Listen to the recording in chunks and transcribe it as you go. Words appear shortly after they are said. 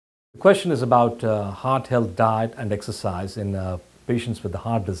The question is about heart health, diet and exercise in patients with the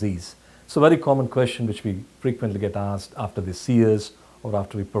heart disease. It's a very common question which we frequently get asked after the CS or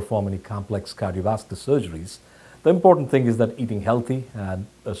after we perform any complex cardiovascular surgeries. The important thing is that eating healthy, and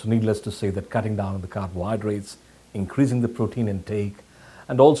so needless to say that cutting down on the carbohydrates, increasing the protein intake,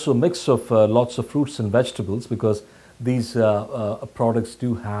 and also a mix of lots of fruits and vegetables, because these products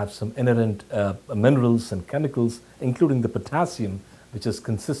do have some inherent minerals and chemicals, including the potassium, which is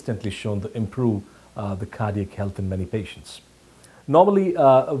consistently shown to improve the cardiac health in many patients. Normally,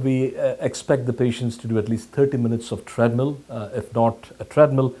 we expect the patients to do at least 30 minutes of treadmill, if not a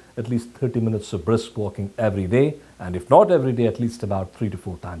treadmill, at least 30 minutes of brisk walking every day, and if not every day, at least about 3 to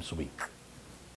 4 times a week.